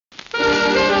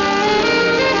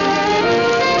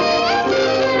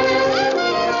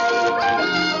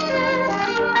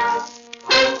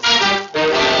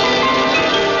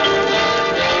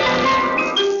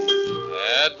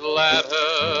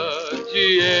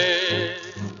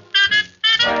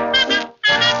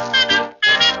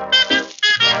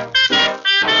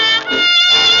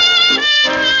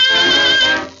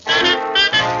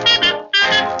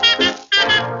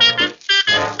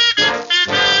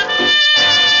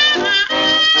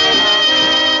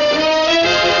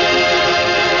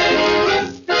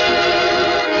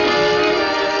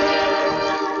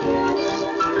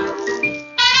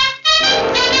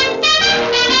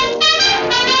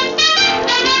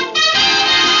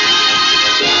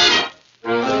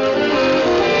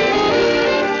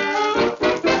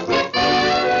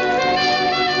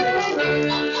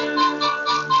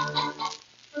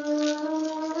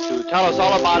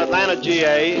about Atlanta,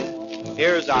 GA,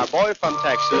 here's our boy from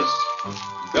Texas,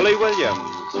 Billy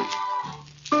Williams.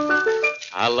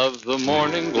 I love the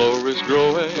morning glories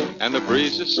growing and the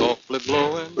breeze is softly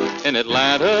blowing in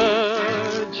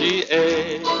Atlanta,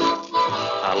 GA.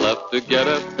 I love to get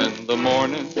up in the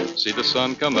morning, see the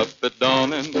sun come up at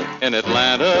dawning in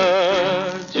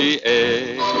Atlanta,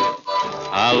 GA.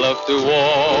 I love to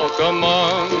walk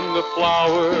among the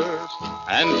flowers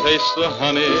and taste the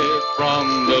honey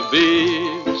from the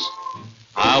bees.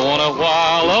 I want to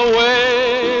while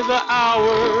away the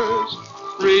hours,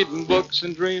 reading books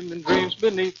and dreaming dreams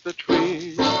beneath the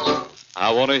trees.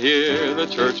 I want to hear the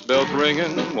church bells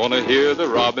ringing, want to hear the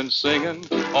robins singing,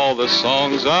 all the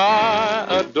songs I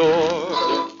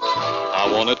adore.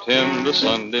 I want to attend the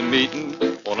Sunday meeting,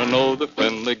 want to know the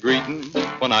friendly greeting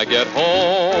when I get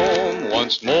home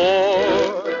once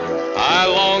more. I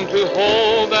long to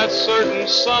hold that certain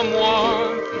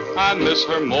someone, I miss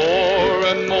her more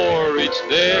and more each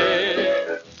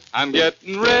day. I'm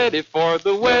getting ready for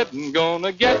the wedding,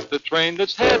 gonna get the train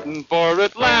that's heading for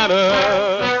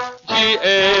Atlanta,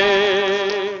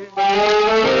 GA.